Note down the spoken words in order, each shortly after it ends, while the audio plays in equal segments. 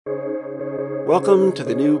Welcome to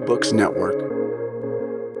the New Books Network.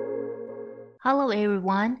 Hello,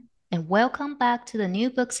 everyone, and welcome back to the New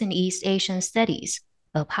Books in East Asian Studies,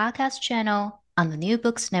 a podcast channel on the New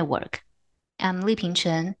Books Network. I'm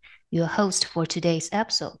Chen, your host for today's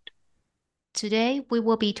episode. Today, we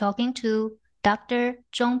will be talking to Dr.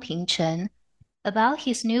 Zhongping Chen about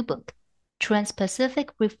his new book, Transpacific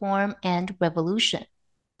Reform and Revolution: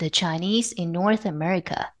 The Chinese in North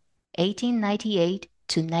America, 1898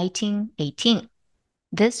 to 1918.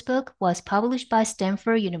 This book was published by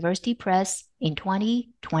Stanford University Press in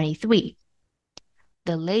 2023.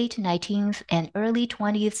 The late 19th and early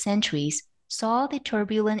 20th centuries saw the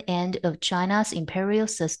turbulent end of China's imperial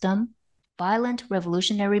system, violent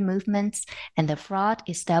revolutionary movements, and the fraught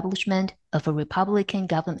establishment of a republican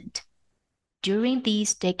government. During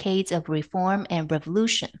these decades of reform and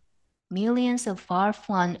revolution, millions of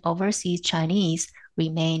far-flung overseas Chinese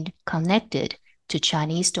remained connected to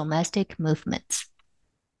Chinese domestic movements.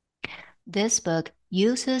 This book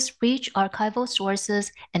uses rich archival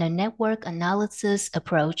sources and a network analysis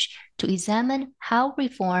approach to examine how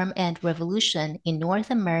reform and revolution in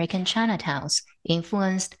North American Chinatowns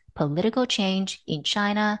influenced political change in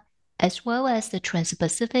China, as well as the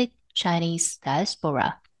Transpacific Chinese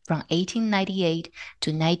diaspora from 1898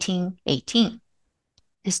 to 1918.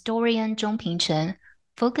 Historian Zhongping Chen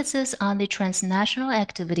focuses on the transnational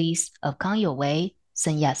activities of Kang Youwei,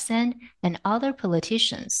 Sun Yat-sen, and other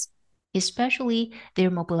politicians, especially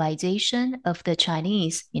their mobilization of the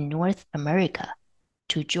Chinese in North America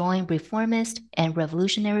to join reformist and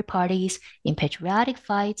revolutionary parties in patriotic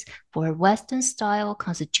fights for a Western-style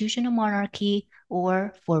constitutional monarchy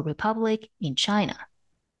or for a republic in China.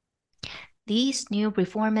 These new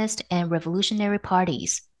reformist and revolutionary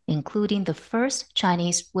parties, including the first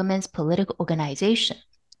Chinese women's political organization,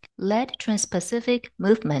 led Transpacific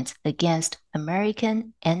movements against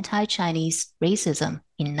American anti-Chinese racism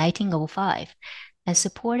in 1905 and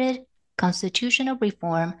supported constitutional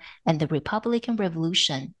reform and the Republican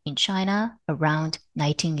Revolution in China around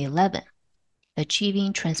 1911,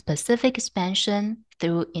 achieving Transpacific expansion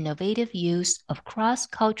through innovative use of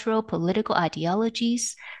cross-cultural political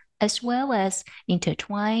ideologies as well as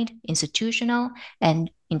intertwined institutional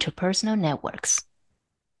and interpersonal networks.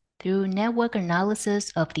 Through network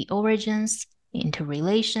analysis of the origins,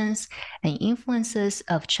 interrelations, and influences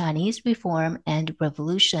of Chinese reform and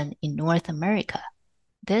revolution in North America,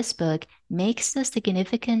 this book makes a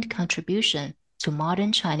significant contribution to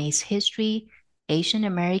modern Chinese history, Asian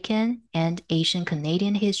American and Asian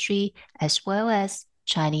Canadian history, as well as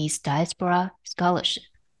Chinese diaspora scholarship.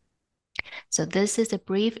 So this is a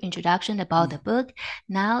brief introduction about the book.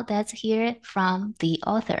 Now let's hear from the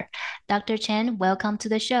author. Dr. Chen, welcome to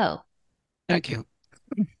the show. Thank you.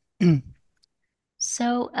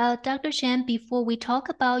 So, Dr. Chen, before we talk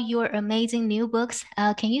about your amazing new books,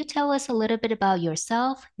 can you tell us a little bit about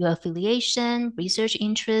yourself, your affiliation, research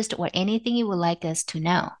interest, or anything you would like us to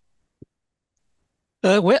know?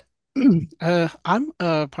 Well, I'm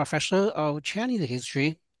a professor of Chinese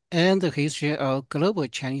history and the history of global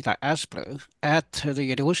Chinese diaspora at the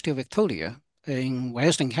University of Victoria in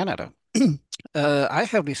Western Canada. I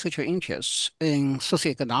have research interests in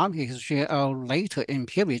socioeconomic history of later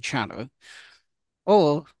imperial China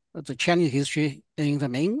or the Chinese history in the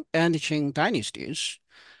Ming and Qing dynasties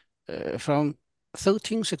from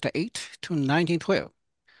 1368 to 1912.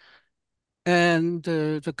 And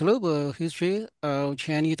the global history of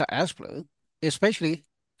Chinese diaspora, especially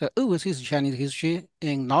the overseas Chinese history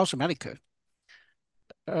in North America.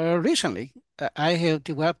 Recently, I have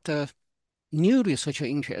developed a new research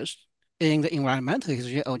interest in the environmental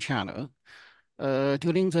history of China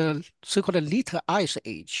during the so-called Little Ice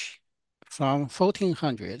Age from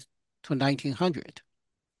 1400 to 1900.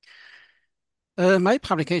 My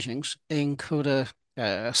publications include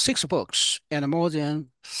 6 books and more than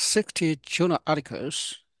 60 journal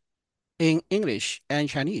articles in English and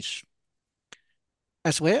Chinese,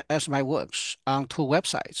 as well as my works on 2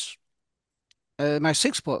 websites. My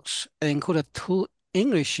 6 books include 2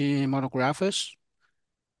 English monographs.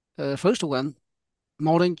 First one,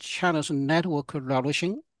 Modern China's Network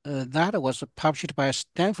Revolution, that was published by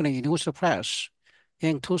Stanford University Press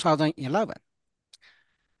in 2011.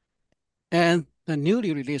 And the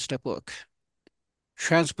newly released book,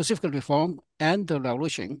 Transpacific Reform and the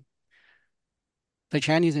Revolution: The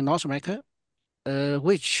Chinese in North America,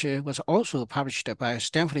 which was also published by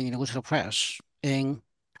Stanford University Press in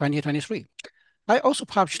 2023. I also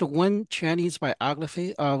published one Chinese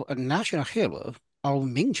biography of a national hero of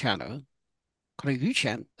Ming China called Yu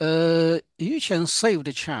Chen. Yu Chen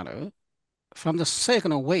saved China from the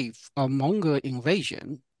second wave of Mongol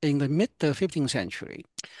invasion in the mid-15th century.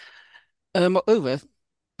 Moreover,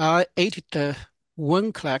 I edited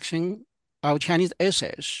one collection of Chinese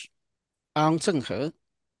essays on Zheng He,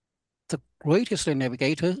 the greatest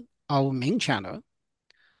navigator of Ming China,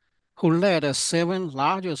 who led 7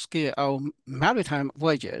 large-scale maritime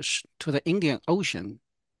voyages to the Indian Ocean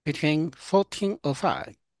between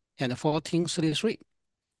 1405 and 1433.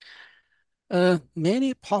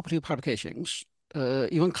 Many popular publications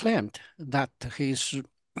even claimed that his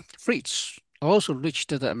fleets also reached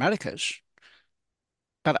the Americas,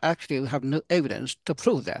 but actually we have no evidence to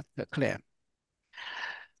prove that claim.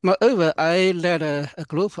 Moreover, I led a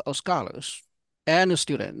group of scholars and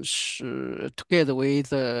students, together with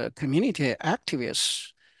community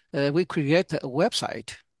activists. We created a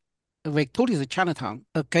website, Victoria's Chinatown,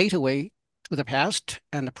 a gateway to the past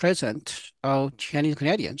and present of Chinese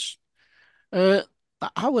Canadians. Uh,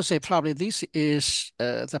 I would say probably this is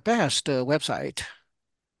the best website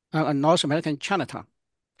on North American Chinatown.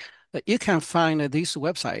 You can find this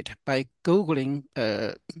website by Googling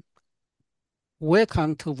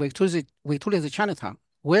Welcome to Victoria's Chinatown.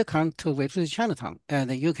 Welcome to Victoria's Chinatown,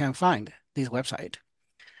 and you can find this website.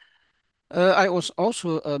 I was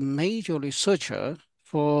also a major researcher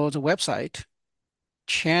for the website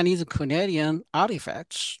Chinese Canadian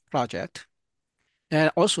Artifacts Project,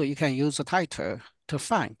 and also you can use the title to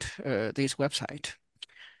find this website.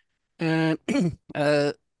 And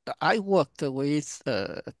I worked with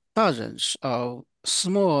dozens of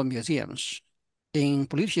small museums in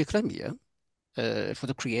British Columbia for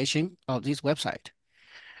the creation of this website.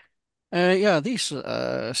 Yeah, these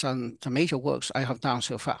some the major works I have done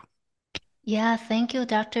so far. Yeah, thank you,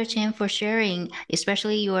 Dr. Chen, for sharing,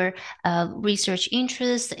 especially your research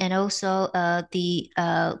interest and also the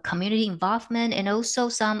community involvement and also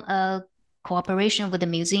some cooperation with the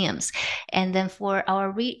museums. And then for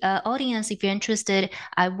our audience, if you're interested,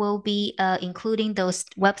 I will be including those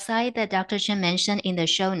website that Dr. Chen mentioned in the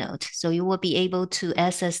show note. So you will be able to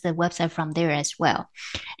access the website from there as well.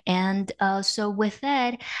 And so with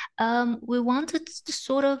that, we wanted to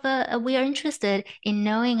sort of, we are interested in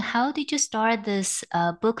knowing how did you start this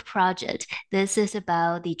book project? This is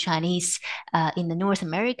about the Chinese in the North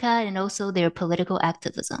America and also their political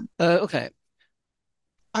activism. Okay.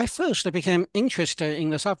 I first became interested in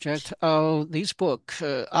the subject of this book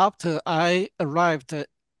after I arrived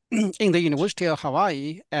in the University of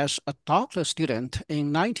Hawaii as a doctoral student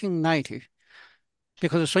in 1990,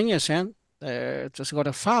 because Sun Yat-sen, the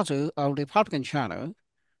so-called father of Republican China,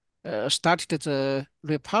 started the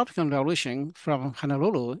Republican Revolution from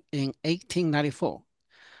Honolulu in 1894.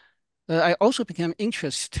 I also became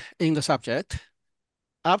interested in the subject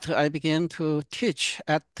after I began to teach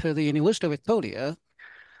at the University of Victoria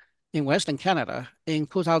in Western Canada in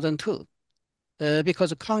 2002,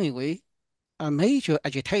 because Conway, a major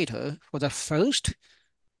agitator for the first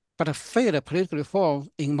but failed political reform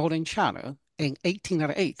in modern China in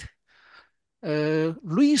 1898,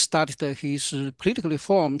 restarted his political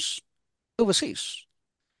reforms overseas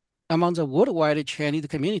among the worldwide Chinese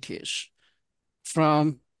communities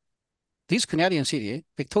from this Canadian city,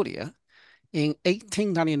 Victoria, in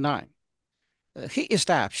 1899. He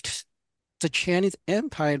established the Chinese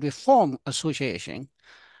Empire Reform Association,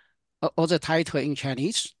 or the title in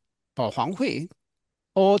Chinese, 保皇会,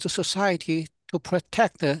 or the Society to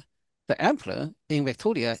Protect the Emperor in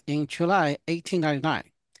Victoria in July 1899.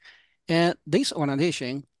 And this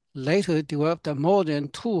organization later developed more than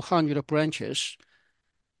 200 branches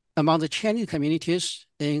among the Chinese communities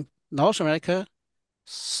in North America,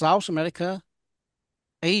 South America,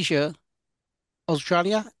 Asia,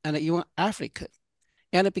 Australia, and even Africa.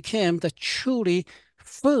 And it became the truly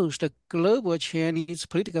first global Chinese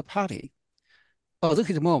political party, although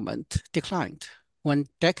his movement declined 1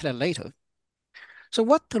 decade later. So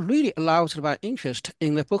what really aroused my interest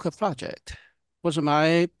in the book project was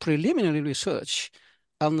my preliminary research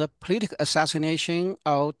on the political assassination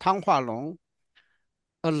of Tang Hualong,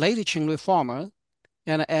 a late Qing reformer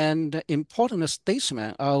and an important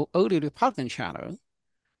statesman of early Republican China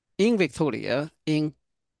in Victoria in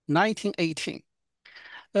 1918.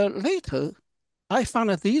 Later, I found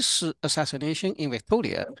that this assassination in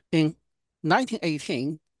Victoria in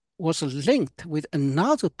 1918 was linked with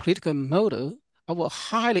another political model of a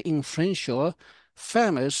highly influential,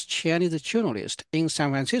 famous Chinese journalist in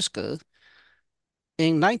San Francisco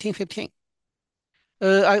in 1915.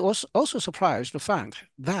 I was also surprised to find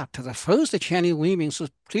that the first Chinese women's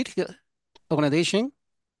political organization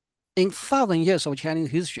in 1,000 years of Chinese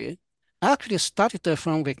history actually started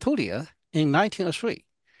from Victoria in 1903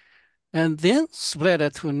 and then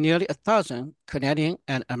spread to nearly 1,000 Canadian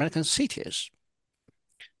and American cities.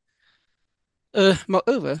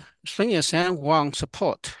 Moreover, Sun Yat-sen won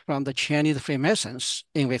support from the Chinese Freemasons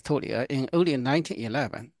in Victoria in early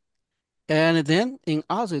 1911, and then in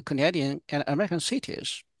other Canadian and American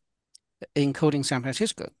cities, including San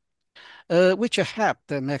Francisco, which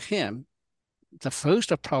helped make him the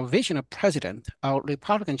first provisional president of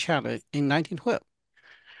Republican China in 1912.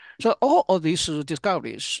 So all of these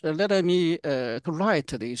discoveries led me to write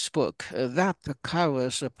this book that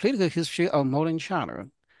covers the political history of modern China,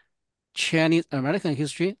 Chinese American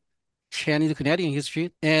history, Chinese Canadian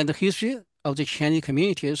history, and the history of the Chinese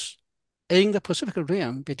communities in the Pacific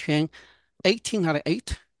Rim between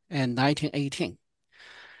 1898 and 1918.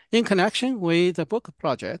 In connection with the book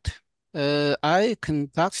project, I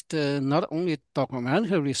conduct not only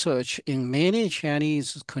documentary research in many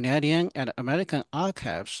Chinese, Canadian, and American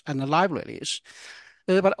archives and libraries,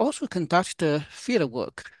 but also conduct field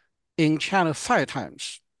work in China 5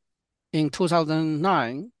 times in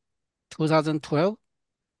 2009, 2012,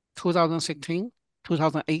 2016,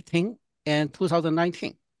 2018, and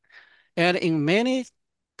 2019, and in many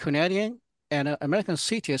Canadian and American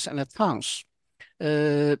cities and towns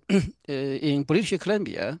in British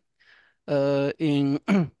Columbia, in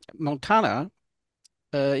Montana,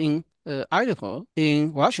 in Idaho,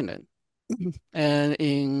 in Washington, and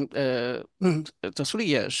in the 3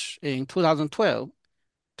 years in 2012,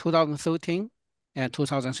 2013, and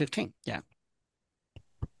 2016. Yeah.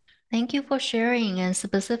 Thank you for sharing and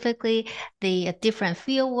specifically the different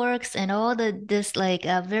field works and all this like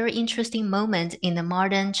a very interesting moment in the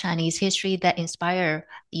modern Chinese history that inspire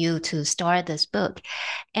you to start this book.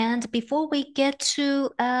 And before we get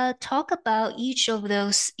to talk about each of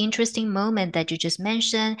those interesting moments that you just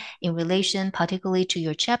mentioned in relation particularly to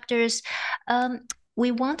your chapters, we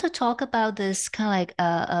want to talk about this kind of like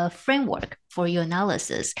a framework for your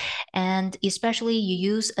analysis, and especially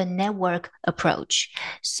you use a network approach.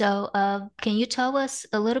 So, can you tell us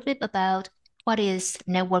a little bit about what is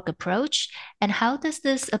network approach and how does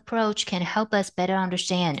this approach can help us better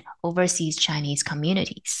understand overseas Chinese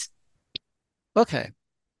communities? Okay.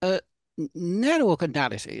 Uh, Network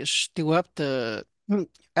analysis developed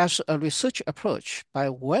as a research approach by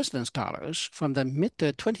Western scholars from the mid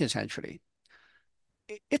 20th century.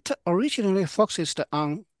 It originally focused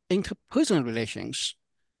on interpersonal relations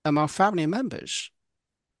among family members,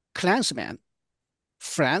 clansmen,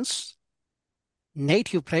 friends,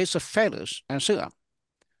 native place fellows, and so on.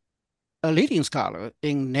 A leading scholar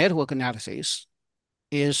in network analysis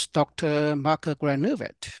is Dr. Mark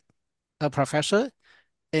Granovet, a professor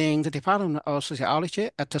in the Department of Sociology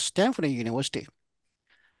at Stanford University.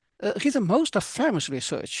 His most famous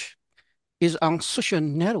research is on social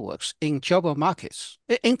networks in job markets.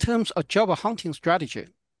 In terms of job hunting strategy,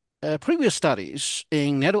 previous studies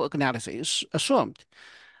in network analysis assumed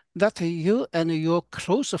that you and your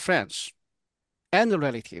close friends and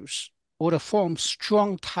relatives would form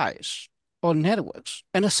strong ties or networks,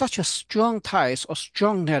 and such a strong ties or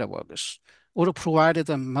strong networks would provide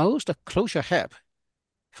the most crucial help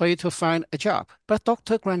for you to find a job. But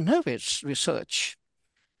Dr. Granovet's research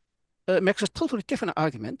makes a totally different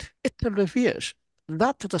argument. It reveals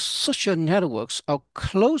that the social networks of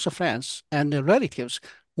close friends and relatives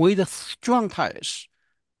with strong ties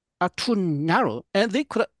are too narrow, and they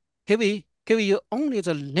could give you only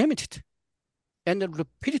the limited and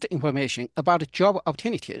repeated information about job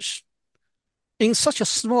opportunities. In such a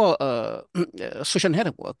small social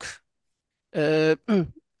network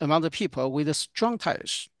among the people with strong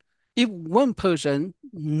ties, if one person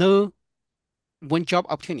know one job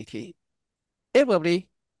opportunity, everybody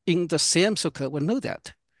in the same circle will know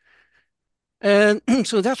that. And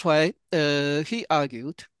so that's why he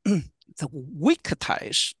argued the weak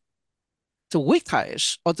ties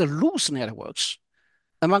or the loose networks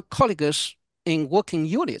among colleagues in working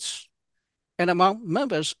units and among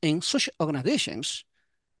members in social organizations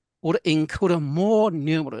would include more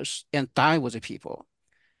numerous and diverse people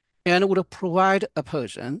and would provide a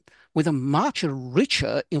person with a much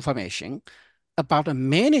richer information about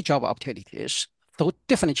many job opportunities through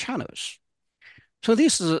different channels. So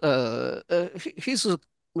this is his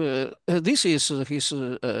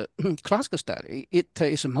classical study. It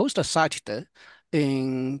is most cited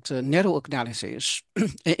in the network analysis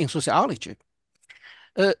in sociology.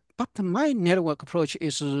 But my network approach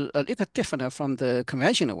is a little different from the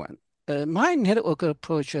conventional one. My network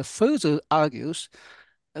approach further argues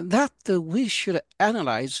that we should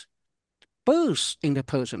analyze both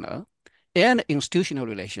interpersonal and institutional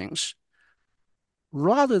relations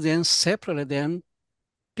rather than separate them,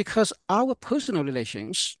 because our personal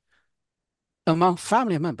relations among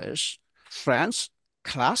family members, friends,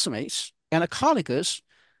 classmates, and colleagues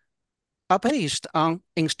are based on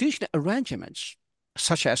institutional arrangements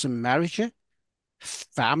such as marriage,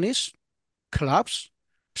 families, clubs,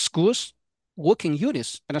 schools, working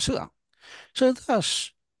units, and so on. So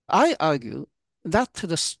thus, I argue that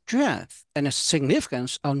the strength and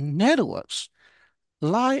significance of networks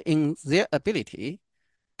lie in their ability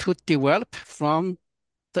to develop from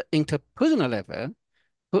the interpersonal level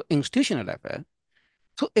to institutional level,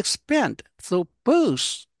 to expand through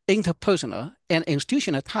both interpersonal and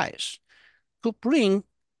institutional ties, to bring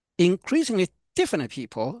increasingly different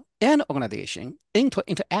people and organizations into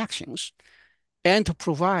interactions, and to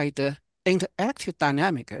provide interactive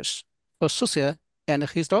dynamics for social and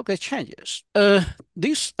historical changes.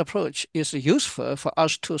 This approach is useful for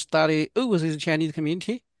us to study overseas Chinese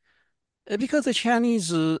community because the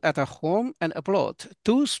Chinese at home and abroad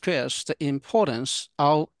do stress the importance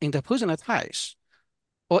of interpersonal ties,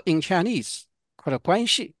 or in Chinese, called 关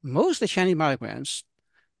系. Most Chinese migrants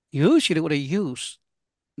usually would use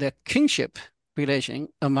the kinship relation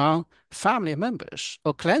among family members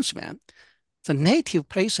or clansmen, the native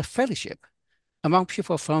place of fellowship among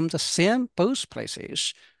people from the same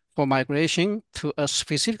birthplaces for migration to a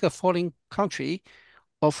specific foreign country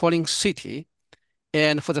or foreign city,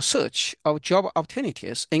 and for the search of job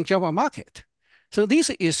opportunities in job market. So this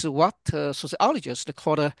is what sociologists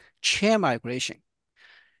call the Chen migration.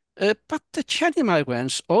 But the Chinese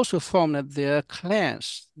migrants also formed their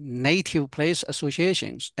clans, native place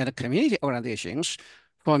associations, and community organizations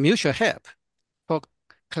for mutual help, for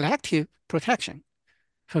collective protection.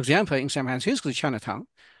 For example, in San Francisco, Chinatown,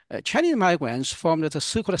 Chinese migrants formed the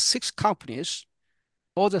so-called six companies,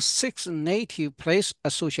 or the six native place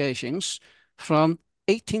associations from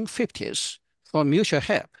 1850s for mutual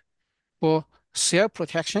help, for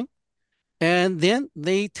self-protection, and then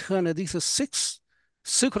they turned these six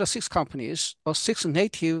so-called six companies or six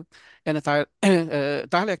native and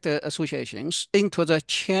dialect associations into the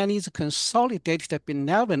Chinese Consolidated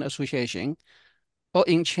Benevolent Association, or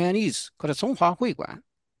in Chinese called 中华会馆,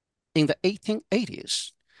 in the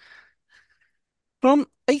 1880s. From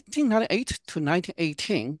 1898 to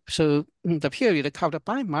 1918, so the period covered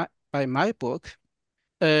by my book,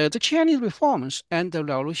 the Chinese reformers and the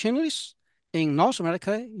revolutionaries in North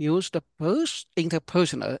America used both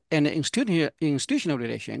interpersonal and institutional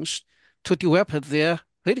relations to develop their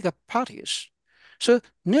political parties. So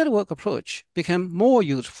network approach became more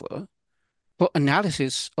useful for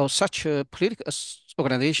analysis of such political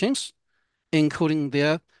organizations, including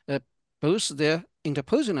both their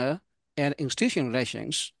interpersonal and institutional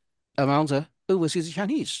relations among the overseas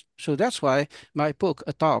Chinese. So that's why my book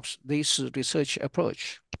adopts this research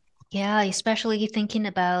approach. Yeah, especially thinking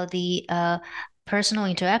about the personal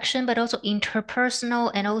interaction, but also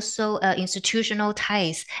interpersonal and also institutional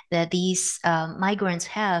ties that these migrants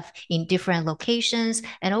have in different locations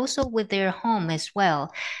and also with their home as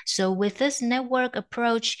well. So, with this network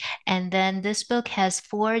approach, and then this book has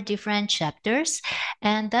four different chapters,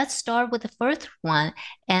 and let's start with the first one.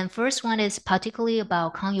 And first one is particularly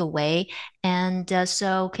about Kang Youwei. And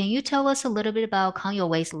so, can you tell us a little bit about Kang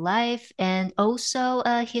Youwei's life and also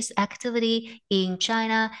his activity in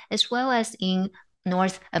China as well as in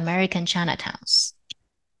North American Chinatowns?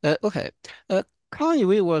 Okay,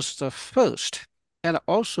 Kanye was the first and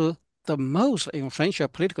also the most influential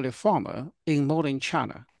political reformer in modern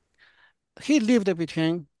China. He lived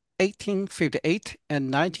between 1858 and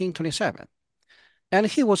 1927, and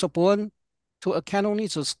he was born to a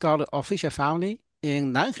Cantonese scholar official family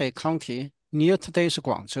in Nanhai County near today's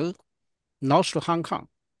Guangzhou, north of Hong Kong.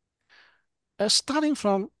 Starting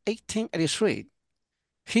from 1883,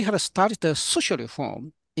 he had started the social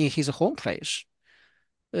reform in his home place.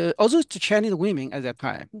 Although the Chinese women at that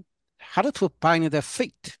time had to bind their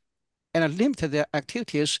feet and limit their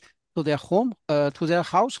activities to their to their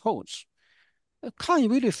households, Kanye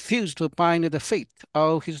really refused to bind the feet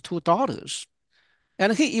of his two daughters,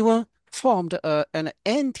 and he even formed an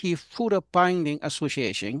anti-foot binding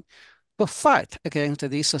association to fight against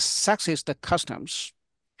these sexist customs.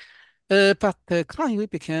 But Kanye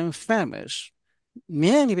became famous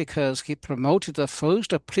mainly because he promoted the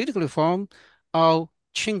first political reform of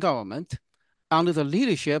Qing government under the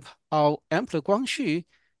leadership of Emperor Guangxu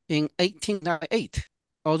in 1898.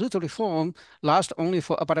 Although the reform lasted only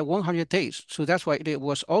for about 100 days, so that's why it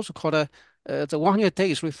was also called the 100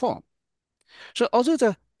 days reform. So although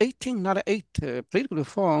the 1898 political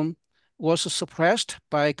reform was suppressed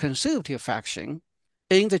by conservative faction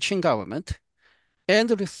in the Qing government, and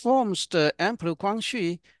the reforms the Emperor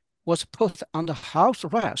Guangxu was put under house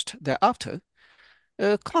arrest thereafter,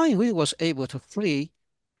 Kanye was able to flee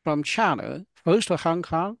from China, first to Hong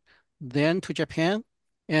Kong, then to Japan,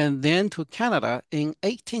 and then to Canada in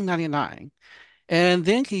 1899. And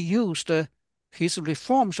then he used his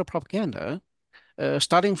reforms propaganda,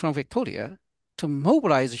 starting from Victoria, to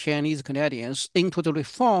mobilize Chinese Canadians into the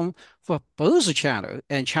reform for both China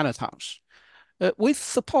and Chinatowns. With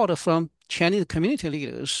support from Chinese community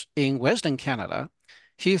leaders in Western Canada,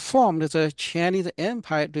 he formed the Chinese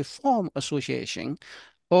Empire Reform Association,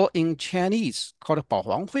 or in Chinese called 保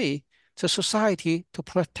皇会, the Society to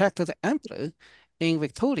Protect the Emperor in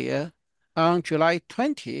Victoria on July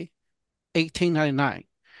 20, 1899.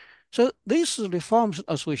 So this Reforms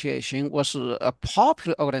Association was a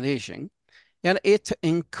popular organization, and it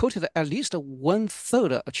included at least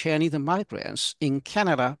one-third of Chinese migrants in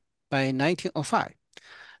Canada by 1905.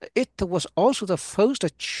 It was also the first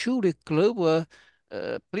truly global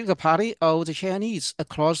political party of the Chinese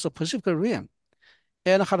across the Pacific Rim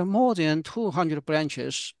and had more than 200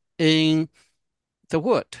 branches in the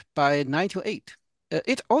world by 1908.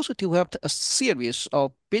 It also developed a series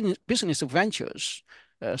of business ventures,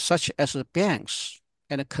 such as banks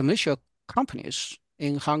and commercial companies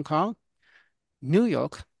in Hong Kong, New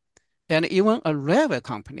York, and even a railway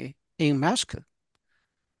company in Moscow.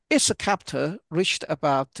 Its capital reached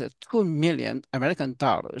about 2 million American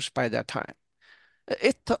dollars by that time.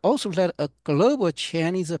 It also led a global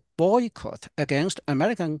Chinese boycott against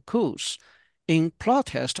American goods in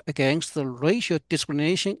protest against the racial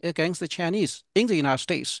discrimination against the Chinese in the United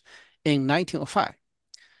States in 1905.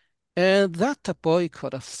 And that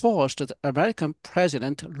boycott forced the American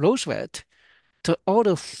President Roosevelt to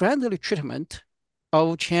order friendly treatment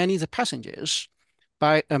of Chinese passengers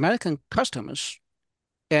by American customs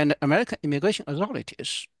and American immigration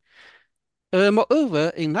authorities.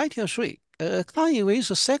 Moreover, in 1903, Kang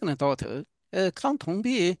Yiwei's second daughter, Kang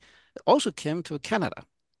Tongbi, also came to Canada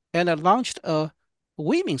and launched a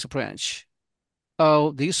women's branch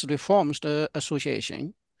of this reforms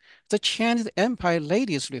association, the Chinese Empire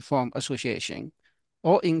Ladies Reform Association,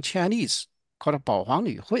 or in Chinese called 保皇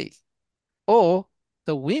女会, or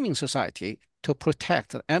the Women's Society to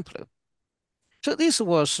Protect the Emperor. So this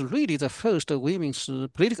was really the first women's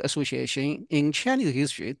political association in Chinese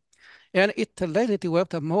history, and it later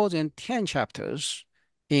developed more than 10 chapters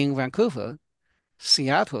in Vancouver,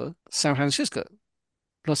 Seattle, San Francisco,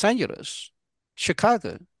 Los Angeles,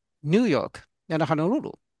 Chicago, New York, and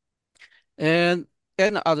Honolulu, and,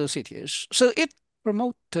 and other cities. So it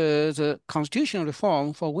promoted the constitutional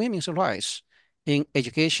reform for women's rights in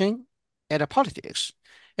education and politics,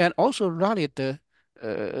 and also rallied the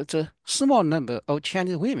small number of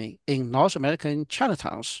Chinese women in North American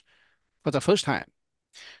Chinatowns for the first time.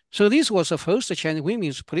 So this was the first Chinese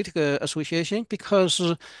women's political association because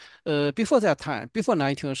before that time, before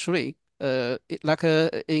 1903,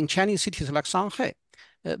 in Chinese cities like Shanghai,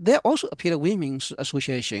 there also appeared women's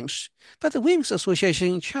associations. But the women's association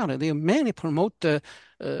in China, they mainly promote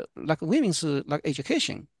like women's like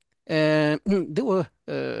education. And they were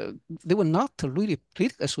not really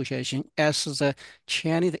political association as the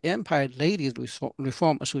Chinese Empire Ladies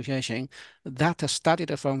Reform Association that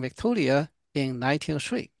started from Victoria in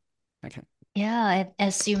 1903. Okay. Yeah,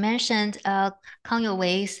 as you mentioned, Kang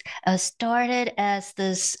Youwei started as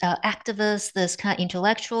this activist, this kind of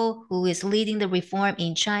intellectual who is leading the reform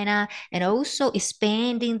in China and also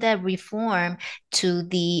expanding that reform to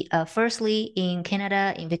the firstly in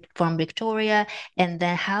Canada, from Victoria, and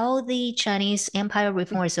then how the Chinese Empire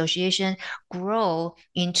Reform Association grow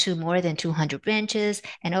into more than 200 branches,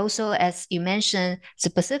 and also as you mentioned,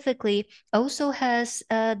 specifically also has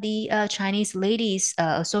the Chinese Ladies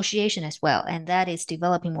Association as well, and that is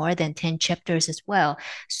developing more than 10 chapters as well.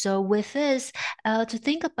 So with this, to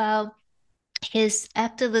think about his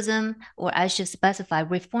activism, or I should specify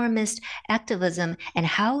reformist activism, and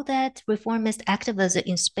how that reformist activism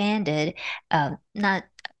expanded, not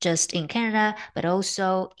just in Canada, but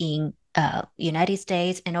also in United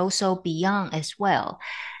States and also beyond as well.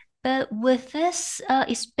 But with this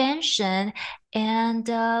expansion and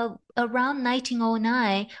around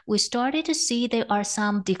 1909, we started to see there are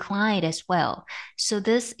some decline as well. So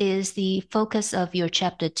this is the focus of your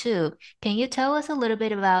chapter 2. Can you tell us a little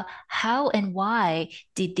bit about how and why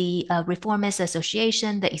did the Reformist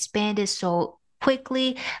Association that expanded so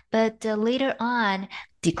quickly, but later on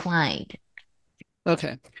declined?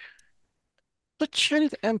 Okay. The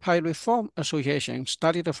Chinese Empire Reform Association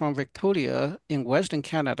started from Victoria in Western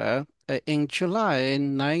Canada in July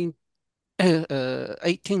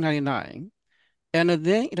 1899, and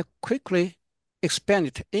then it quickly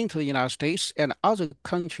expanded into the United States and other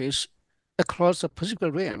countries across the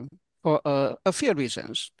Pacific Rim for a few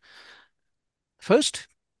reasons. First,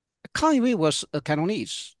 Kang Yiwei was a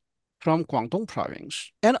Cantonese, from Guangdong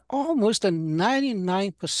province, and almost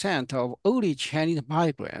 99% of early Chinese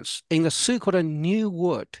migrants in the so-called New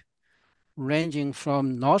World, ranging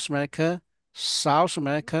from North America, South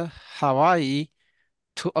America, Hawaii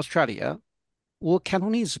to Australia, were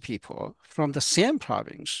Cantonese people from the same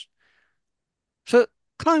province. So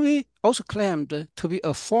Conway also claimed to be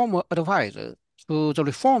a former advisor to the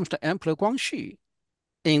reforms to Emperor Guangxu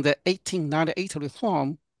in the 1898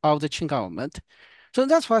 reform of the Qing government. So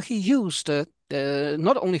that's why he used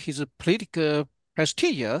not only his political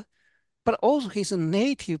prestige, but also his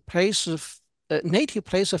native place of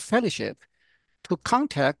fellowship to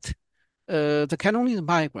contact the Cantonese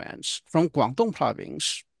migrants from Guangdong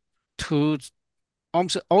province to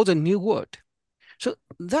almost all the New World. So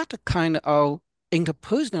that kind of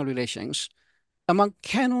interpersonal relations among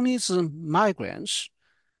Cantonese migrants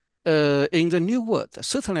in the New World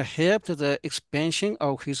certainly helped the expansion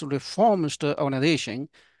of his reformist organization.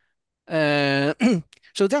 Uh,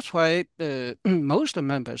 so that's why most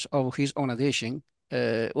members of his organization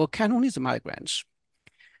were Cantonese migrants.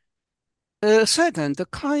 Second, the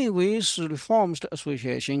Conway's Reformist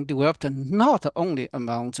Association developed not only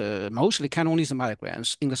among the mostly Cantonese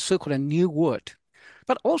migrants in the so-called New World,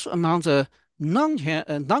 but also among the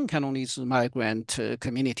non-Cantonese migrant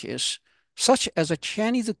communities, such as the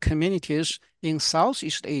Chinese communities in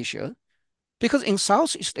Southeast Asia, because in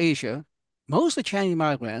Southeast Asia, most Chinese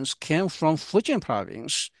migrants came from Fujian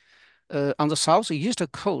province on the southeast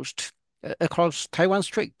coast across Taiwan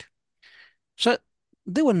Strait. So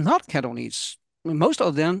they were not Cantonese. Most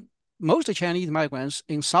of them, most Chinese migrants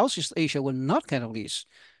in Southeast Asia were not Cantonese.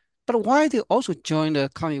 But why they also joined the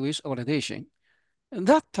Communist organization? And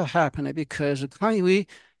that happened because Kanye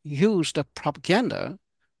used the propaganda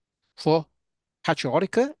for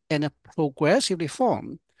patriotic and progressive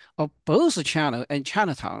reform of both China and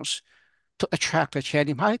Chinatowns to attract the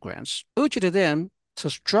Chinese migrants, urged them to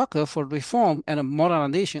struggle for reform and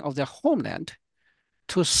modernization of their homeland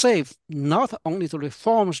to save not only the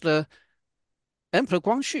reforms the Emperor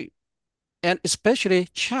Guangxu and especially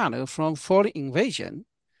China from foreign invasion,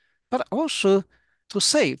 but also to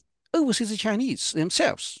save overseas Chinese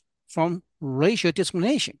themselves from racial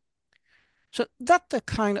discrimination. So that the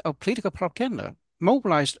kind of political propaganda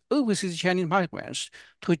mobilized overseas Chinese migrants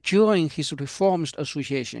to join his Reformist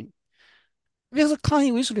Association. Because the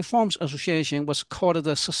Communist Reforms Association was called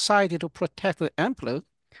the Society to Protect the Emperor,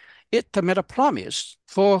 it made a promise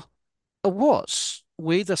for awards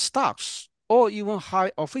with the stocks or even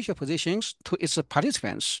high official positions to its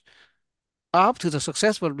participants after the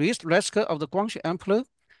successful rescue of the Guangxu Emperor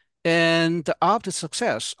and after the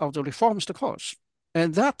success of the reformist cause.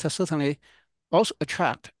 And that certainly also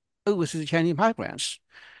attract overseas Chinese migrants.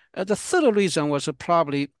 The third reason was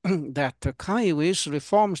probably that the Kanye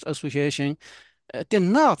Reformist Association did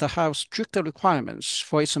not have stricter requirements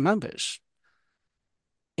for its members.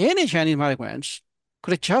 Any Chinese migrants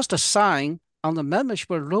could just sign on the membership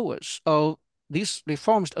rolls of this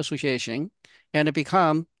Reformist Association and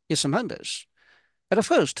become its members. At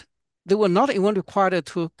first, they were not even required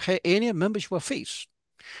to pay any membership fees.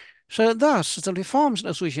 So thus, the Reformist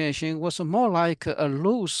Association was more like a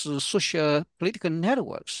loose social political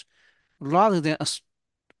networks rather than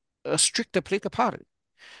a strict political party.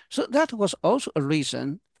 So that was also a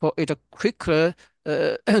reason for it quicker,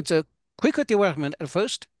 the quicker development at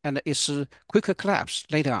first and its quicker collapse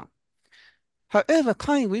later on. However,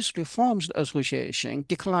 Conway's Reforms Association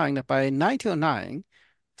declined by 1909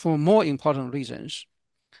 for more important reasons.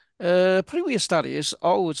 Previous studies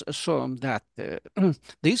always assumed that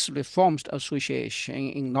this Reformist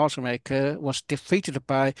Association in North America was defeated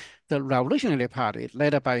by the Revolutionary Party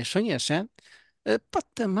led by Sun Yat-sen. But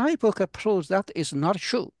my book proves that is not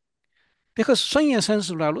true because Sun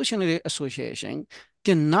Yat-sen's Revolutionary Association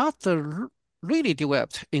did not really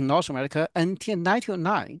develop in North America until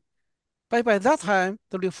 1909. By that time,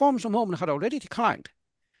 the reforms movement had already declined.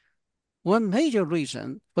 One major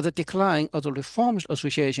reason for the decline of the Reforms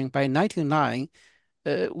Association by 1909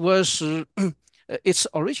 was its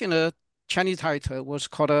original Chinese title was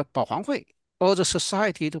called Baohuanghui, or the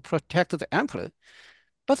Society to Protect the Emperor.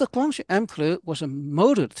 But the Guangxu Emperor was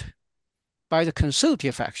murdered by the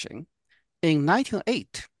conservative faction in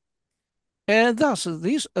 1908. And thus,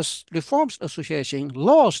 this Reforms Association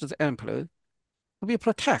lost the emperor to be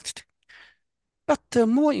protected. But the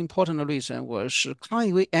more important reason was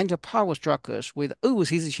Conway ended power struggles with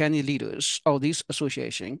overseas Chinese leaders of this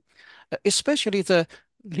association, especially the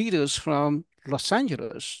leaders from Los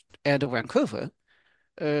Angeles and Vancouver.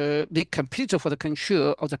 They competed for the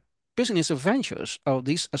control of the business ventures of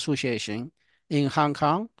this association in Hong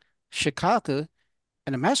Kong, Chicago,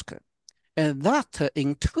 and Mexico. And that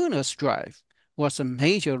internal strife was a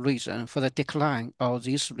major reason for the decline of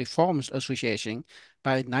this reforms association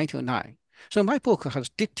by 1909. So my book has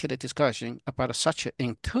detailed discussion about such an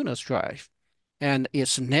internal strife and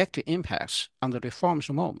its negative impacts on the reforms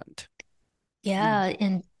movement. Mm. Yeah,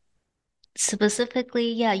 and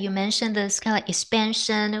specifically, yeah, you mentioned this kind of like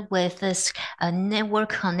expansion with this network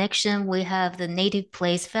connection. We have the Native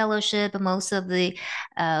Place Fellowship. Most of the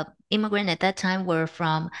immigrants at that time were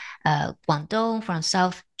from Guangdong, from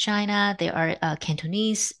South China. There are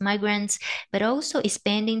Cantonese migrants, but also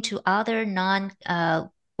expanding to other non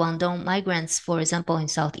Guangdong migrants, for example, in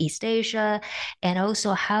Southeast Asia, and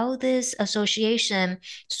also how this association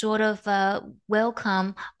sort of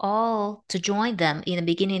welcome all to join them. In the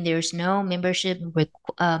beginning, there's no membership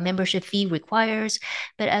fee requires,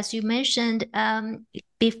 but as you mentioned,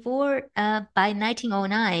 before by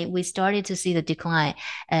 1909, we started to see the decline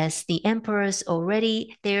as the emperors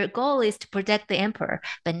already their goal is to protect the emperor,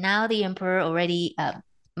 but now the emperor already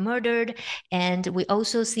murdered, and we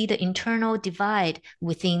also see the internal divide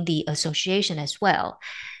within the association as well.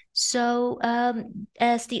 So,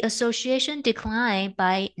 as the association declined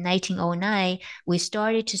by 1909, we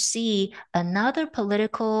started to see another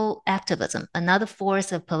political activism, another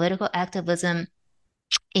force of political activism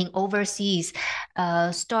in overseas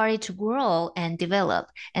started to grow and develop.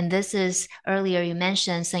 And this is earlier you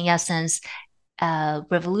mentioned Sun Yat-sen's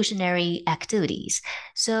revolutionary activities.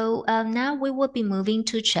 So now we will be moving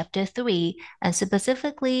to chapter 3 and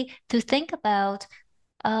specifically to think about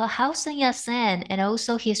how Sun Yat-sen and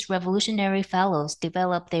also his revolutionary fellows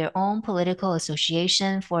developed their own political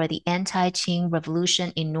association for the anti-Qing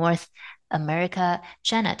revolution in North America,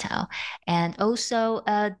 Chinatown. And also,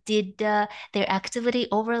 did their activity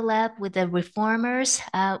overlap with the reformers,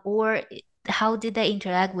 or how did they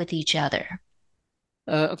interact with each other?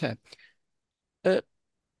 Okay. Uh,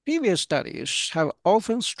 Previous studies have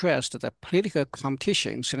often stressed the political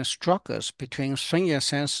competitions and struggles between Sun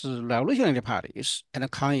Yat-sen's revolutionary parties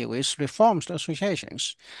and Kang You's reformist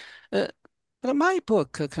associations. Uh, but my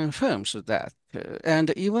book confirms that and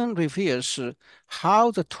even reveals how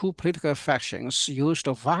the two political factions used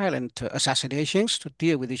violent assassinations to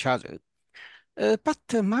deal with each other. But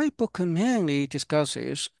my book mainly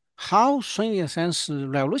discusses how Sun Yat-sen's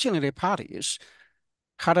revolutionary parties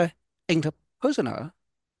had interpersonal,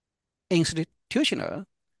 institutional,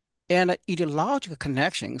 and ideological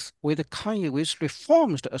connections with Kang You's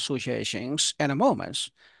reformist associations and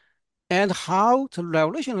movements, and how the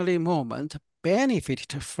revolutionary movement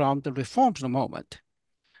benefited from the reforms movement.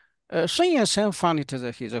 Sun Yat-sen founded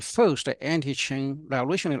his first anti-Qing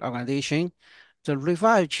revolutionary organization, the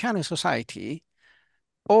Revived Chinese Society,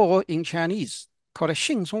 or in Chinese called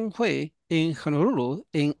Xing in Honolulu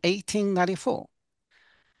in 1894.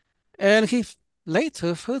 And he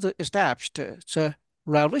later further established the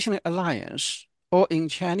Revolutionary Alliance, or in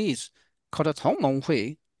Chinese called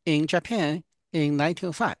Hui, in Japan in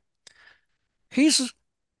 1905. His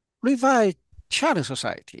revived Charter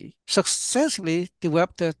Society successfully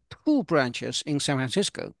developed two branches in San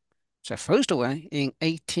Francisco, the first one in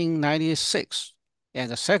 1896 and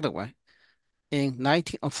the second one in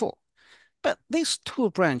 1904. But these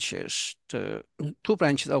the two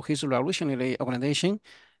branches of his revolutionary organization,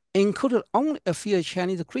 included only a few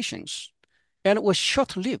Chinese Christians and was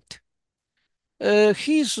short-lived.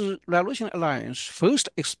 His Revolutionary Alliance first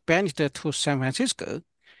expanded to San Francisco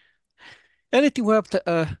and it developed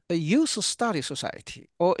a youth study society,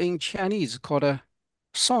 or in Chinese called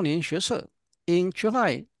少年学社, in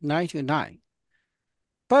July 1909.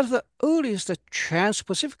 But the earliest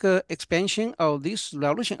Transpacific expansion of this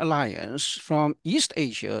revolution alliance from East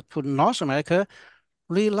Asia to North America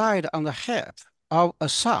relied on the help of a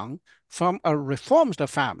son from a reformist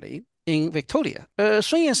family in Victoria.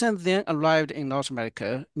 Sun Yat-sen then arrived in North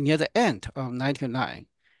America near the end of 1909,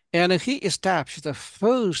 and he established the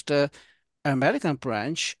first American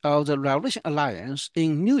branch of the Revolution Alliance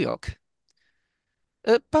in New York.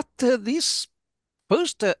 But this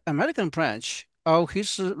first American branch of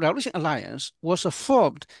his Revolution Alliance was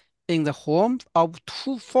formed in the home of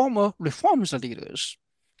two former reformist leaders,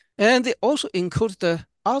 and they also included the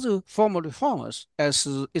other former reformers as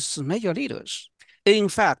its major leaders. In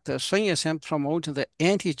fact, Sun Yat-sen promoted the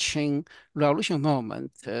anti-Qing revolution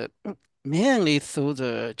movement mainly through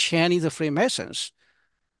the Chinese Freemasons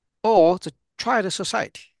or the Triad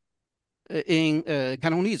Society in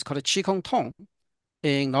Cantonese called Qi Kong Tong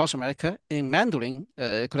in North America, in Mandarin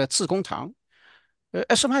called Zi Gong Tang.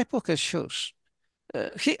 As my book shows,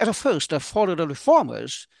 he at first followed the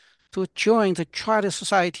reformers to join the Triad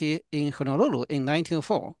Society in Honolulu in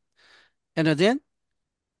 1904, and then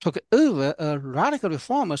took over a radical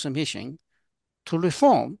reformers mission to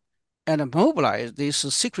reform and mobilize this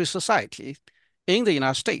secret society in the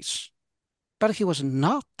United States. But he was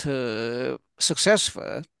not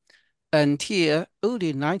successful until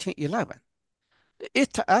early 1911.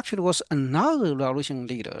 It actually was another revolution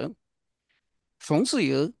leader, Feng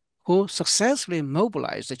Ziyu, who successfully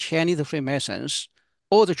mobilized the Chinese Freemasons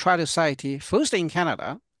or the Triad Society first in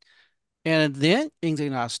Canada and then in the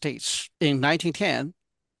United States in 1910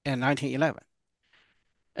 and 1911.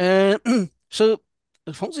 Uh, so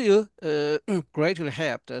Feng Ziyu gradually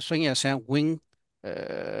helped Sun Yat-sen win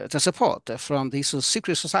the support from this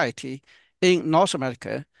secret society in North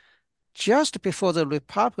America just before the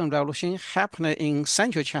Republican Revolution happened in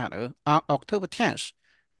Central China on October 10th,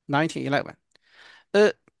 1911.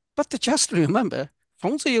 Uh, but just remember,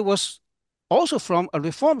 Feng Ziyu was also from a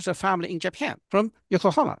reformist family in Japan, from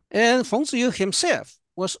Yokohama. And Feng Ziyu himself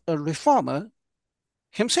was a reformer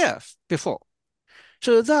himself before.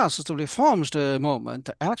 So thus, the reformist movement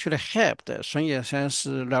actually helped Sun Yat-sen's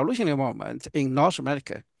revolutionary movement in North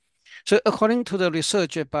America. So according to the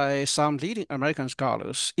research by some leading American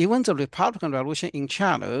scholars, even the Republican Revolution in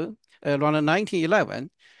China around 1911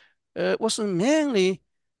 was mainly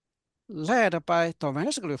led by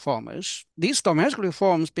domestic reformers. These domestic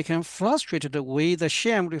reforms became frustrated with the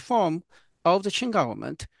sham reform of the Qing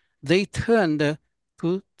government. They turned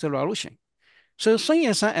to the revolution. So Sun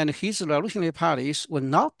Yat-sen and his revolutionary parties were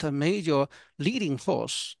not a major leading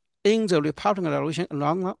force in the Republican Revolution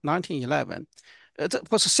around 1911.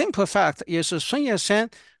 The simple fact is Sun Yat-sen,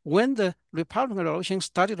 when the Republican Revolution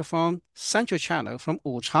started from Central China, from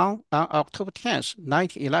Wuchang on October 10th,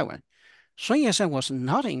 1911, Sun Yat-sen was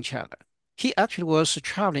not in China. He actually was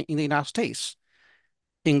traveling in the United States,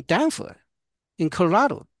 in Stanford, in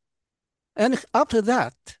Colorado. And after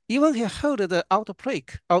that, even he heard the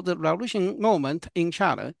outbreak of the revolution moment in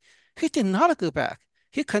China, he did not go back.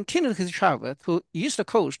 He continued his travel to east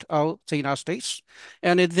coast of the United States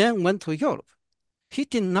and then went to Europe. He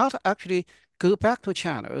did not actually go back to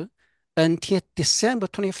China until December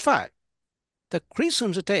 25, the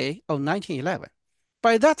Christmas Day of 1911.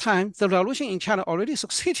 By that time, the revolution in China already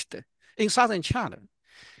succeeded in southern China.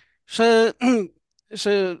 So,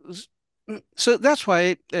 so, so that's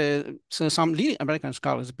why so some leading American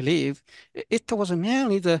scholars believe it was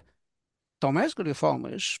mainly the domestic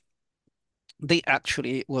reformers. They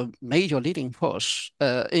actually were major leading force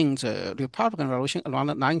in the Republican Revolution around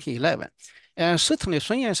 1911. And certainly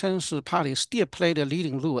Sun Yat-sen's party still played a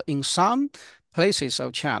leading role in some places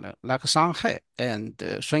of China, like Shanghai, and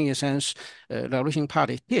Sun Yat-sen's Revolution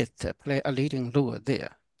Party did play a leading role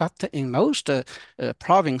there. But in most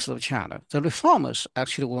provinces of China, the reformers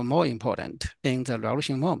actually were more important in the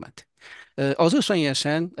revolution movement. Although Sun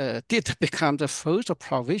Yat-sen did become the first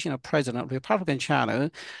provisional president of Republican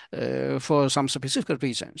China for some specific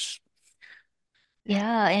reasons.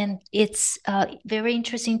 Yeah, and it's very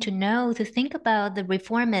interesting to know to think about the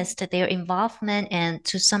reformists, their involvement, and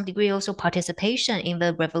to some degree also participation in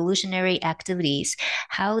the revolutionary activities,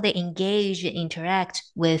 how they engage and interact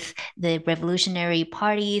with the revolutionary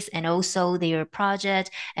parties and also their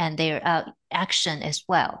project and their action as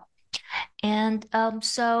well. And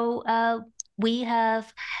we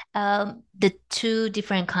have the two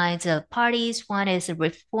different kinds of parties. One is a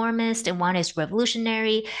reformist and one is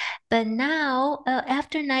revolutionary. But now,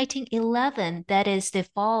 after 1911, that is the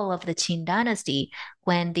fall of the Qing dynasty,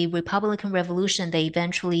 when the Republican Revolution, they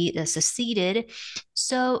eventually seceded.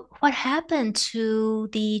 So what happened to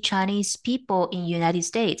the Chinese people in United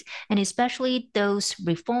States, and especially those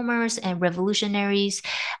reformers and revolutionaries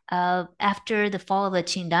after the fall of the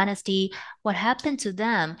Qing dynasty? What happened to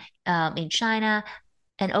them in China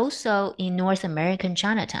and also in North American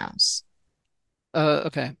Chinatowns?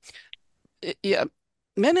 Okay. Yeah,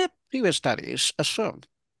 many previous studies assumed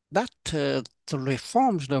that the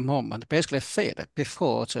reforms movement basically failed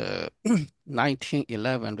before the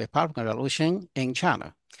 1911 Republican Revolution in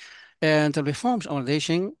China. And the reforms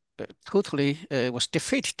organization totally was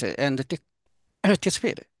defeated and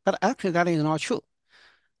disappeared. But actually, that is not true.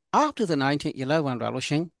 After the 1911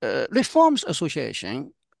 revolution, Reforms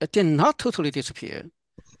Association did not totally disappear.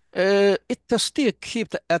 It does still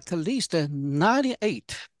keep at least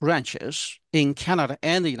 98 branches in Canada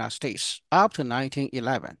and the United States after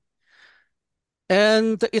 1911.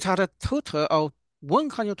 And it had a total of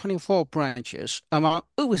 124 branches among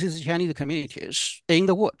overseas Chinese communities in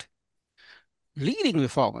the world. Leading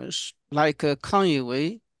reformers like Kang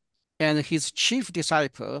Youwei and his chief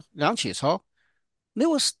disciple Liang Qicao, they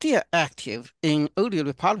were still active in early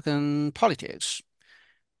Republican politics,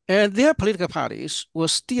 and their political parties were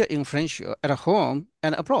still influential at home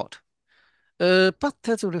and abroad. But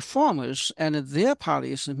the reformers and their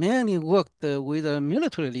parties mainly worked with the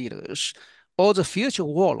military leaders or the future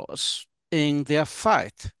warlords in their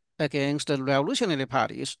fight against the revolutionary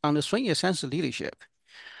parties under Sun Yat-sen's leadership.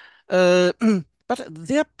 Uh, but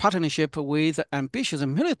their partnership with ambitious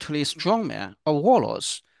military strongmen or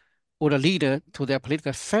warlords would lead to their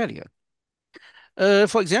political failure.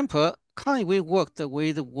 For example, Kanye worked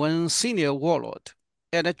with one senior warlord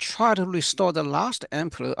and tried to restore the last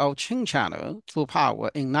emperor of Qing China to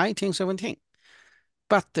power in 1917.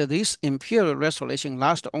 But this imperial restoration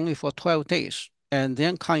lasted only for 12 days, and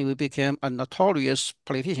then Kanye became a notorious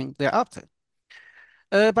politician thereafter.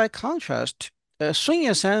 By contrast, Sun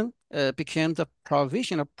Yat-sen became the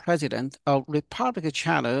provisional president of Republic of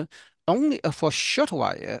China only for a short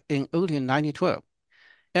while in early 1912.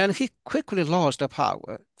 And he quickly lost the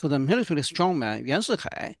power to the military strongman Yuan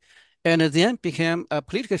Shikai, and then became a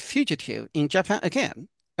political fugitive in Japan again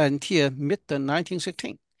until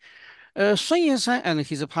mid-1916. Sun Yat-sen and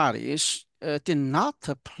his parties did not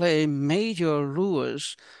play major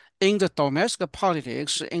roles in the domestic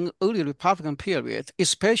politics in early Republican period,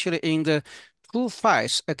 especially in the two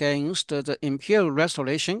fights against the imperial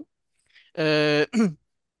restoration. Uh,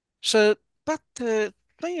 so, but Sun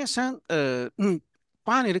Yat-sen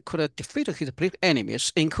finally could defeat his political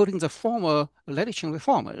enemies, including the former election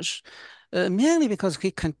reformers, mainly because he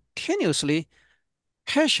continuously,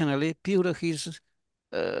 passionately built his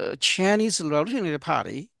Chinese Revolutionary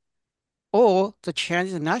Party or the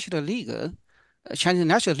Chinese National League,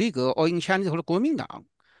 or in Chinese called 国民党,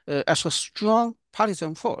 as a strong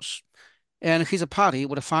partisan force. And his party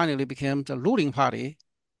would finally become the ruling party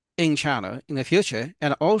in China in the future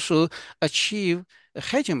and also achieve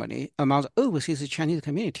hegemony among the overseas Chinese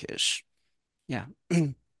communities. Yeah.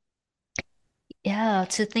 Yeah,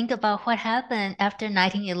 to think about what happened after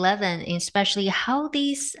 1911, especially how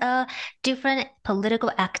these different political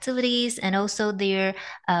activities and also their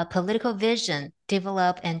political vision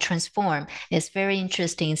develop and transform is very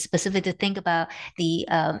interesting. Specific to think about the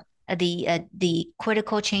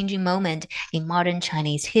critical changing moment in modern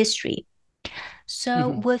Chinese history. So,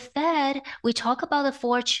 Mhm. with that, we talk about the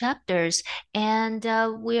four chapters, and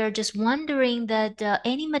we are just wondering that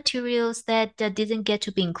any materials that didn't get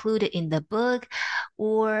to be included in the book,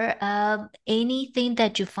 or anything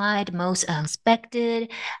that you find most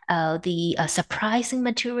unexpected, the surprising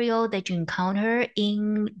material that you encounter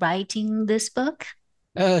in writing this book.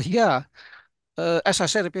 Yeah, as I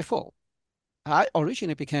said before, I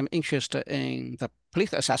originally became interested in the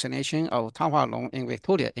political assassination of Tang Hualong in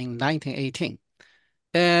Victoria in 1918.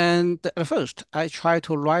 And at first, I tried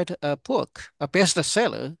to write a book, a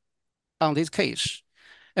bestseller on this case,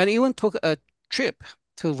 and even took a trip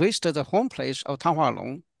to visit the home place of Tang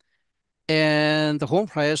Hualong and the home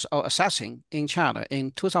place of assassin in China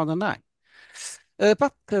in 2009.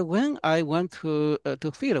 But when I went to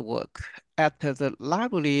field work at the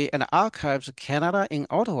Library and Archives of Canada in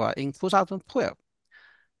Ottawa in 2012,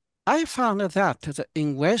 I found that the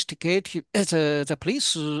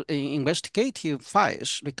police investigative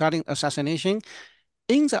files regarding assassination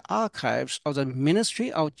in the archives of the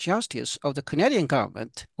Ministry of Justice of the Canadian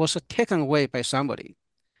government was taken away by somebody.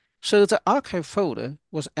 So the archive folder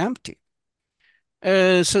was empty.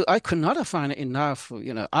 So I could not find enough,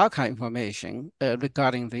 archive information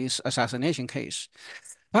regarding this assassination case.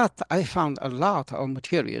 But I found a lot of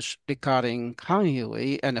materials regarding Kang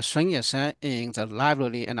Yue and Sun Yat-sen in the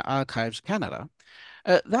Library and Archives Canada.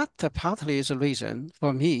 That partly is the reason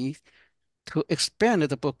for me to expand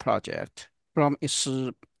the book project from its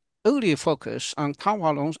early focus on Tang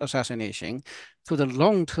Hualong's assassination to the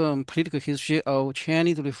long-term political history of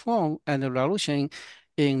Chinese reform and the revolution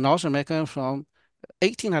in North America from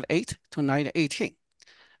 1898 to 1918.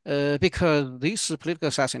 Because this political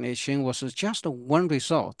assassination was just one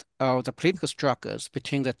result of the political struggles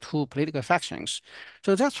between the two political factions.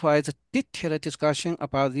 So that's why the detailed discussion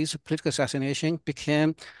about this political assassination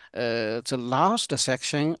became the last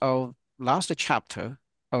section of last chapter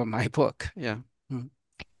of my book. Yeah. Mm.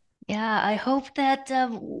 Yeah, I hope that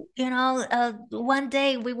one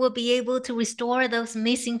day we will be able to restore those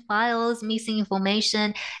missing files, missing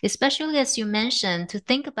information, especially as you mentioned, to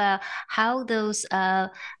think about how those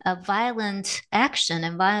violent action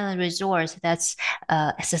and violent resorts, that's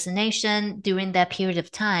assassination during that period of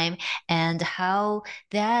time, and how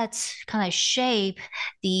that kind of shape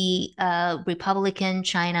the Republican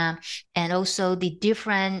China and also the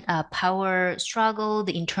different power struggle,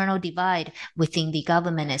 the internal divide within the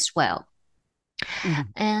government as well. Mhm.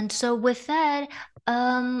 And so, with that,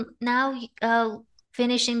 now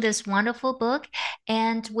finishing this wonderful book,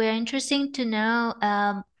 and we're interested to know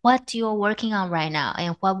what you're working on right now,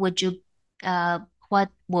 and what would you what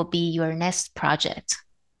will be your next project?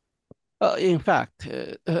 In fact,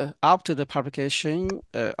 after the publication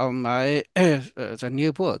of my the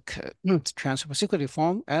new book, Transpacific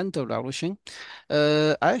Reform and the Revolution,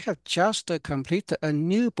 I have just completed a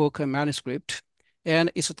new book manuscript,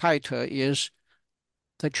 and its title is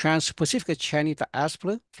The Trans-Pacific Chinese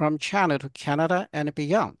Diaspora from China to Canada and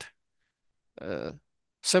Beyond,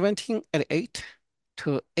 1788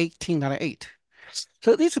 to 1898.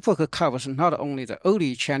 So this book covers not only the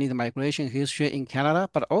early Chinese migration history in Canada,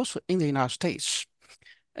 but also in the United States.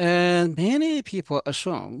 And many people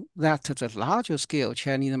assume that the larger scale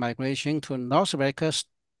Chinese migration to North America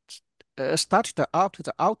started after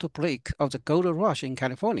the outbreak of the gold rush in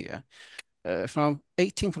California from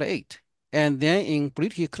 1848, and then in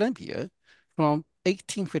British Columbia from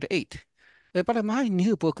 1858. But my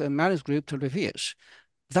new book manuscript reveals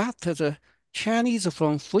that the Chinese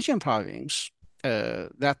from Fujian province,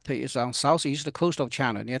 that is on southeast coast of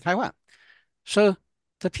China near Taiwan. So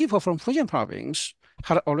the people from Fujian province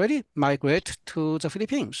had already migrated to the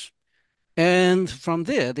Philippines. And from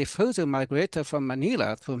there, they further migrated from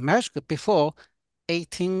Manila to Mexico before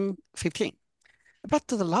 1815. But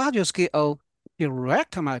the larger scale of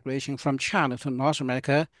direct migration from China to North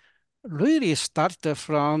America really started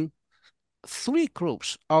from three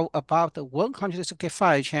groups of about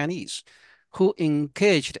 165 Chinese who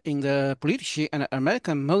engaged in the British and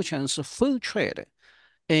American merchants' fur trade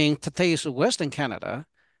in today's Western Canada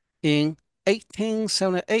in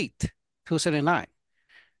 1878 to 79.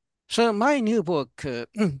 So my new book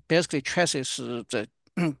basically traces the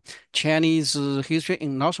Chinese history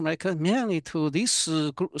in North America, mainly to these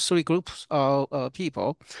three groups of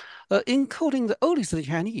people, including the earliest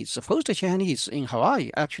Chinese. The first Chinese in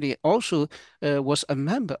Hawaii actually also was a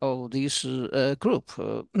member of this group,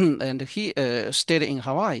 and he stayed in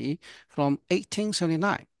Hawaii from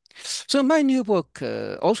 1879. So my new book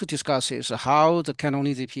also discusses how the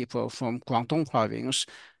Cantonese people from Guangdong province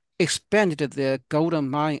expanded their gold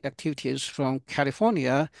mine activities from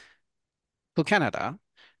California to Canada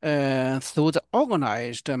through the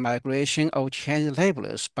organized migration of Chinese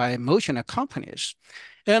laborers by merchant companies,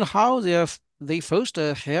 and how they first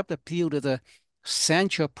helped build the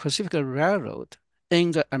Central Pacific Railroad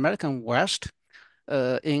in the American West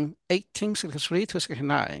in 1863 to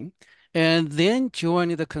 69, and then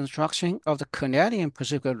joined the construction of the Canadian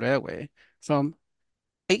Pacific Railway from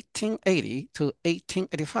 1880 to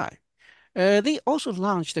 1885. They also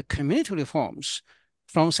launched the community reforms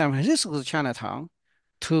from San Francisco's Chinatown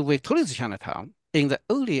to Victoria's Chinatown in the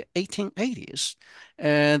early 1880s.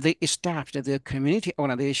 They established their community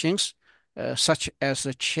organizations such as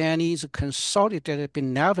the Chinese Consolidated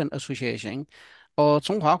Benevolent Association or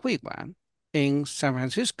中华会馆 in San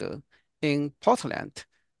Francisco, in Portland,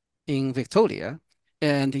 in Victoria,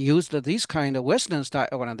 and used this kind of Western style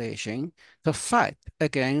organization to fight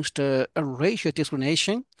against racial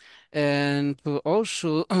discrimination and to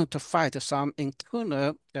also to fight some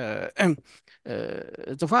internal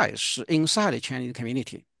device inside the Chinese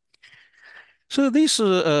community. So this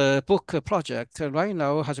book project right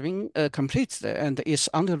now has been completed and is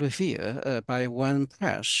under review by one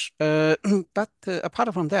press. But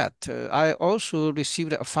apart from that, I also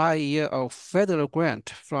received a 5-year of federal grant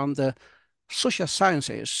from the Social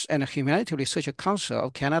Sciences and Humanities Research Council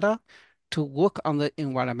of Canada to work on the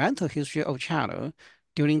environmental history of China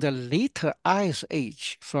during the later Ice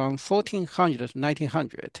Age from 1400 to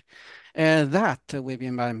 1900. And that will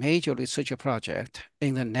be my major research project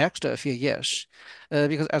in the next few years.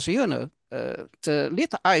 Because as you know, the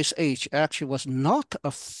late Ice Age actually was not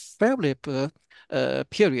a favorable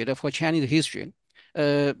period for Chinese history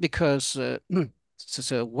because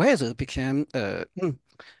the weather became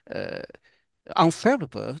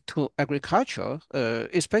unfavorable to agriculture,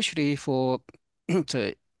 especially for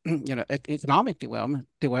the economic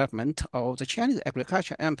development of the Chinese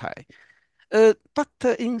agriculture empire. But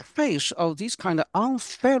in face of this kind of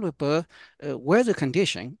unfavorable weather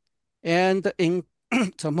condition and in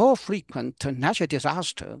the more frequent natural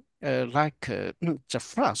disaster like the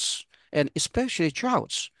floods and especially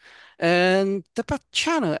droughts, but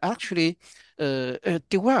China actually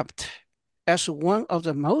developed as one of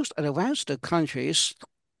the most advanced countries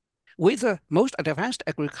with the most advanced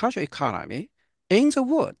agricultural economy in the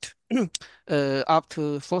world up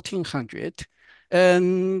to 1400.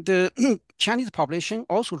 And Chinese population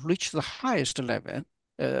also reached the highest level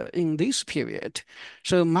in this period.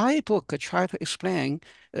 So my book tried to explain,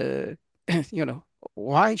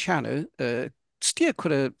 why China still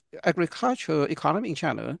could, agricultural economy in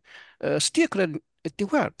China still could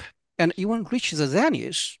develop and even reach the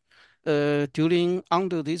zenith during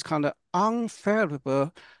under these kind of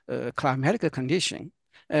unfavorable climatic condition.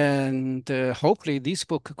 And hopefully this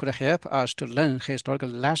book could help us to learn historical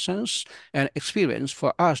lessons and experience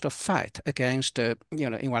for us to fight against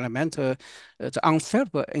environmental the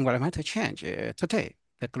unfavorable environmental change today,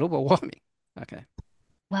 the global warming. Okay.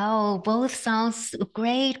 Wow, both sounds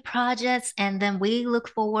great projects, and then we look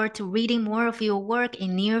forward to reading more of your work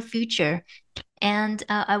in near future. And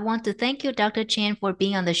I want to thank you, Dr. Chen, for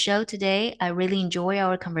being on the show today. I really enjoy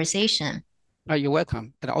our conversation. You're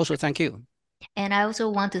welcome. And also thank you. And I also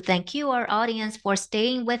want to thank you, our audience, for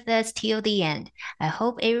staying with us till the end. I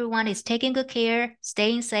hope everyone is taking good care,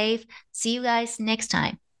 staying safe. See you guys next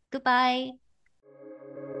time. Goodbye.